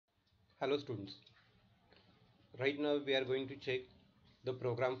Hello students, right now we are going to check the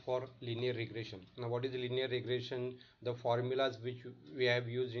program for linear regression. Now what is linear regression, the formulas which we have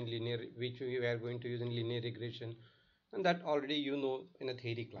used in which we are going to use in linear regression, and that already you know in a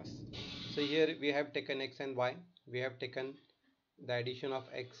theory class. So here we have taken x and y, we have taken the addition of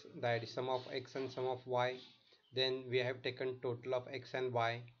x, the sum of x and sum of y, then we have taken total of x and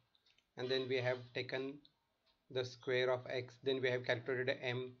y, and then we have taken the square of x, then we have calculated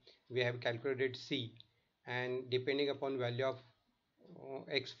m, we have calculated c, and depending upon value of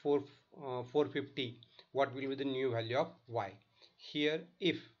x4 450, what will be the new value of y. Here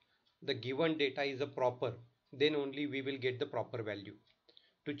if the given data is a proper, then only we will get the proper value.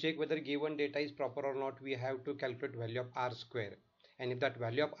 To check whether given data is proper or not, we have to calculate value of r square, and if that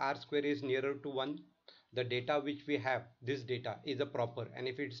value of r square is nearer to 1, the data which we have, this data is a proper, and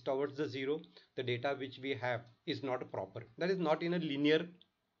if it's towards the 0, the data which we have is not proper, that is not in a linear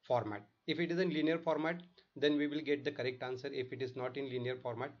format. If it is in linear format, then we will get the correct answer. If it is not in linear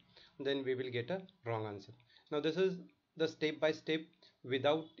format, then we will get a wrong answer. Now this is the step by step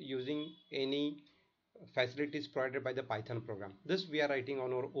without using any facilities provided by the Python program. This we are writing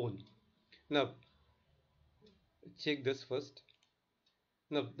on our own. Now check this first.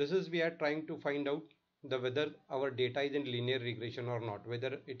 Now this is we are trying to find out the whether our data is in linear regression or not,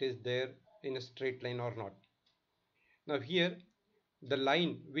 whether it is there in a straight line or not. Now here the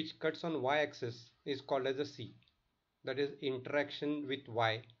line which cuts on y-axis is called as a c, that is interaction with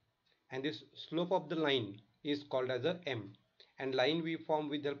y, and this slope of the line is called as a m, and line we form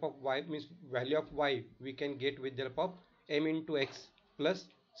with the help of y means value of y we can get with the help of m into x plus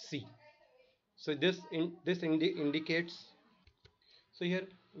c. So this indicates, so here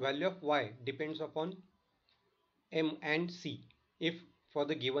value of y depends upon m and c if for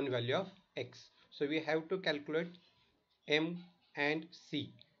the given value of x. So we have to calculate m and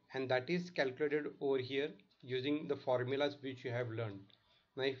c, and that is calculated over here using the formulas which you have learned.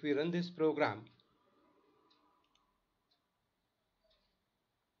 Now if we run this program,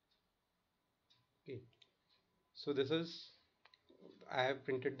 okay, so this is, I have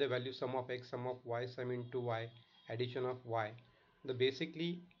printed the value sum of x, sum of y, sum into y, addition of y. The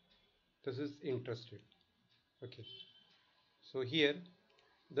basically this is interest rate. Okay, so here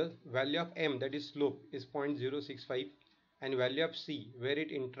the value of m, that is slope, is 0.065, and value of c where it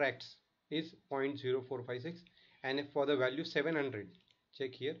interacts is 0.0456, and for the value 700,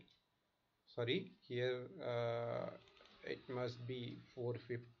 check here, sorry here it must be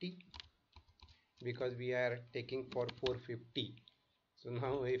 450 because we are taking for 450. So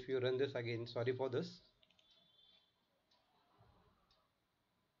now if you run this again, sorry for this.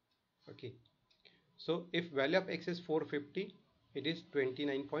 Okay, so if value of x is 450, it is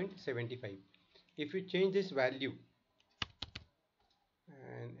 29.75. if you change this value,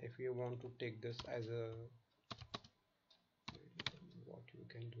 and if you want to take this as a, what you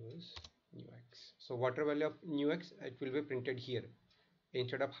can do is new x, so whatever value of new x, it will be printed here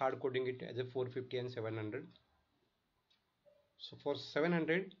instead of hard coding it as a 450 and 700. So for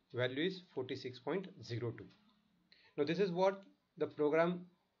 700 value is 46.02. Now this is what the program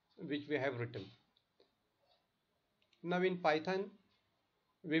which we have written. Now in Python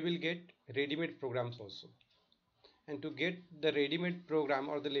we will get ready-made programs also, and to get the ready-made program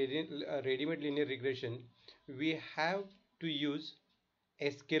or the ready-made linear regression, we have to use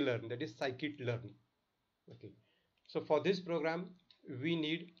sklearn, that is scikit-learn. Okay, so for this program we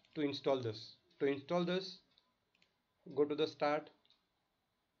need to install this. To install this, go to the start,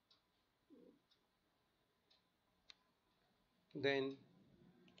 then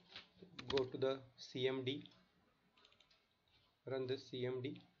go to the cmd, run this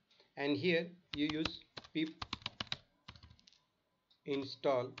cmd, and here you use pip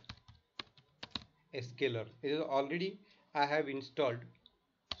install sklearn. It is already I have installed,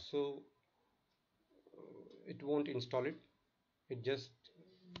 so it won't install it, it just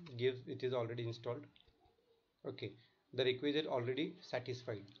gives it is already installed. Okay, the requisite already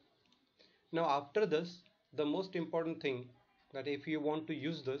satisfied. Now after this, the most important thing, that if you want to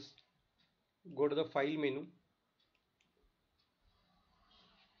use this, go to the file menu,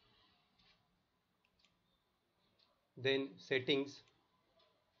 then settings,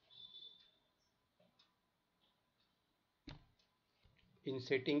 in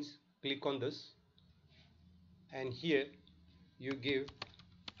settings click on this, and here you give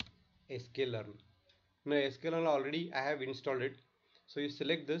sklearn. Now sklearn already I have installed it, so you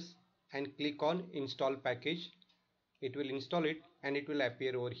select this and click on install package. It will install it and it will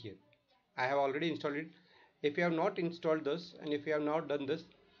appear over here. I have already installed it. If you have not installed this and if you have not done this,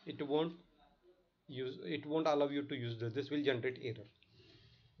 it won't allow you to use this will generate error.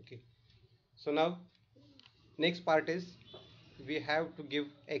 Okay, So now next part is we have to give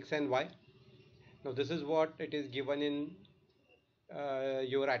x and y. Now this is what it is given in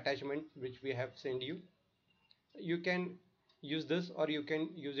your attachment which we have sent you. You can use this or you can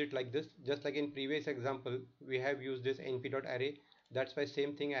use it like this, just like in previous example we have used this np.array. That's why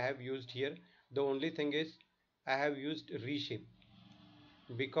same thing I have used here. The only thing is I have used reshape,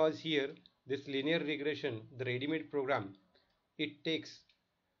 because here this linear regression, the ready-made program, it takes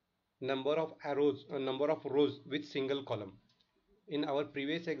number of arrows, a number of rows with single column. In our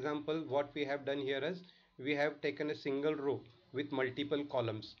previous example what we have done here is we have taken a single row with multiple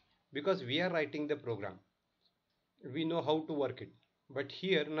columns, because we are writing the program, we know how to work it. But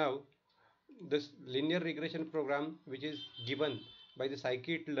here now this linear regression program which is given by the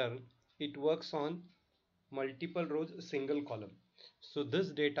scikit-learn, it works on multiple rows single column. So this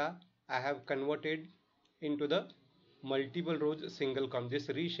data I have converted into the multiple rows single column. This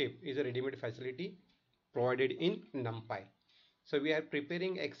reshape is a ready-made facility provided in NumPy. So we are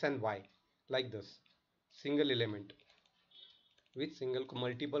preparing x and y like this, single element with single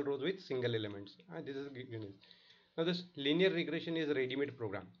multiple rows with single elements. This is given. Now this linear regression is a ready-made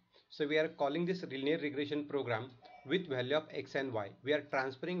program. So we are calling this linear regression program with value of x and y. We are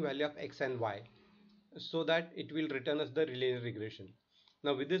transferring value of x and y so that it will return us the linear regression.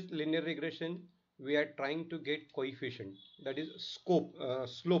 Now with this linear regression we are trying to get coefficient, that is slope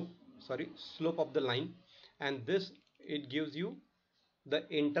of the line, and this it gives you the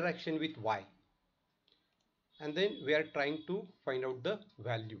interaction with y, and then we are trying to find out the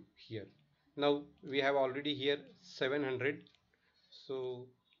value here. Now we have already here 700, so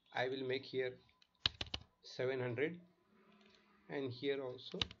I will make here 700 and here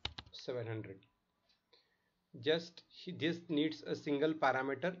also 700. Just this needs a single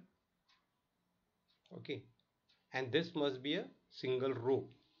parameter, okay, and this must be a single row.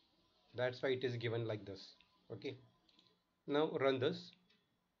 That's why it is given like this. Okay, now run this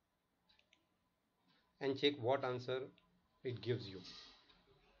and check what answer it gives you.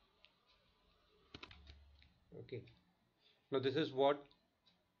 Okay, now this is what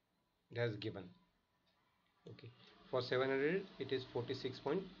it has given. Okay, for 700 it is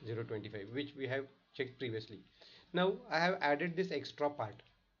 46.025, which we have checked previously. Now I have added this extra part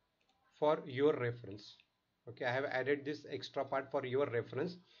for your reference. Okay, I have added this extra part for your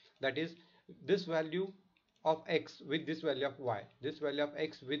reference, that is this value of x with this value of y, this value of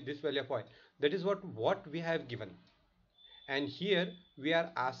x with this value of y. That is what we have given, and here we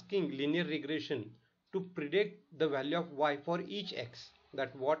are asking linear regression to predict the value of y for each x,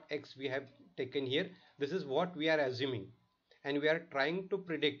 that what x we have taken here, this is what we are assuming, and we are trying to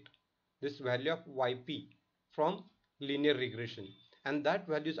predict this value of yp from linear regression, and that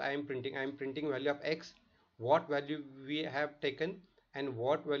values I am printing value of x, what value we have taken and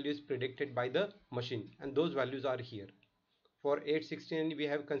what value is predicted by the machine, and those values are here. For 816 we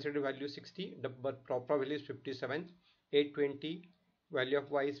have considered value 60, but proper value is 57. 820 value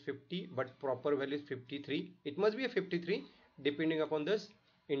of y is 50, but proper value is 53. It must be a 53 depending upon this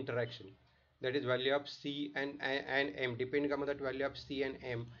interaction, that is value of c and m. Depending upon that value of c and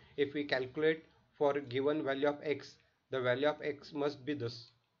m, if we calculate for given value of x, the value of x must be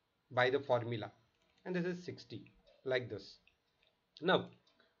this by the formula, and this is 60, like this. Now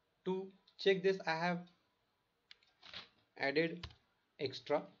to check this I have added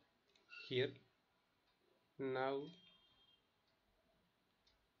extra here. Now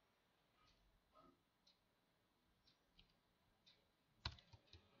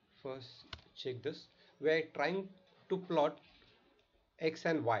first check this, we are trying to plot x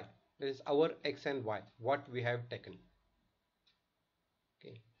and y, that is our x and y what we have taken.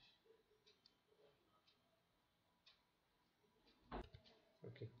 Okay,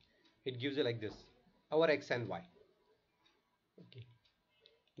 okay, it gives you like this, our x and y. Okay,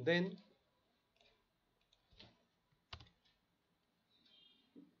 then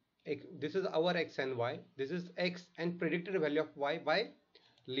this is our x and y, this is x and predicted value of y by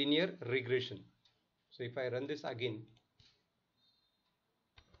linear regression. So if I run this again,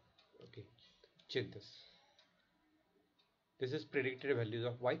 okay, check this, this is predicted values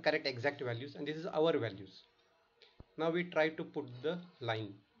of y, correct exact values, and this is our values. Now we try to put the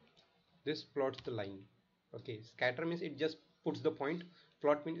line, this plots the line. Okay, scatter means it just puts the point,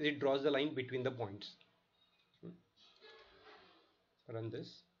 plot means it draws the line between the points. Run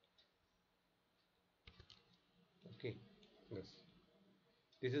this. Okay,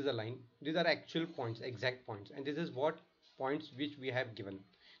 this is a line, these are actual points, exact points, and this is what points which we have given.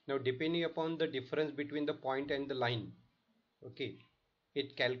 Now depending upon the difference between the point and the line, okay,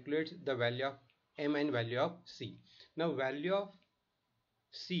 it calculates the value of m and value of c. Now value of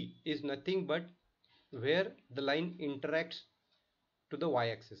C is nothing but where the line interacts to the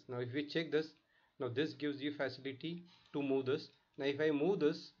y-axis. Now if we check this, now this gives you facility to move this. Now if I move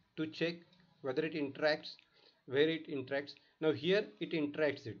this to check whether it interacts, where it interacts, now here it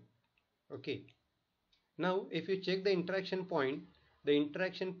interacts it. Okay, now if you check the interaction point, the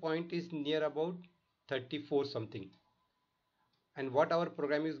interaction point is near about 34 something, and what our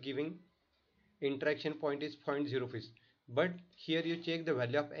program is giving, interaction point is 0.05, but here you check the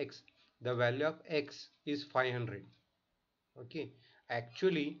value of x, the value of x is 500. Okay,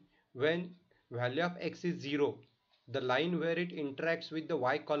 actually when value of x is 0, the line where it interacts with the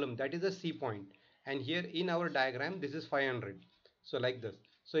y column, that is the C point, and here in our diagram this is 500. So like this,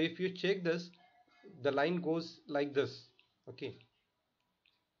 so if you check this, the line goes like this. Okay,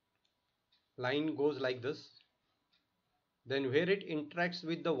 line goes like this, then where it interacts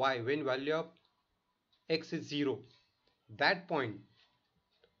with the y when value of x is 0, that point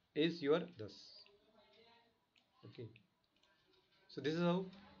is your this. Okay, so this is how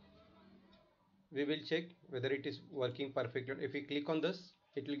we will check whether it is working perfectly. If we click on this,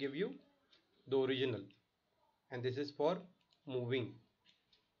 it will give you the original, and this is for moving,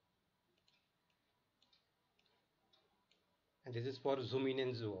 and this is for zoom in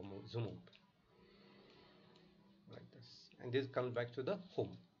and zoom out, like this, and this comes back to the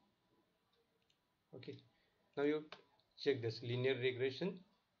home. Okay, now you check this linear regression,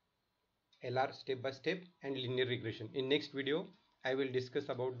 LR step by step, and linear regression. In next video I will discuss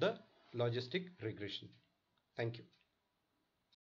about the logistic regression. Thank you.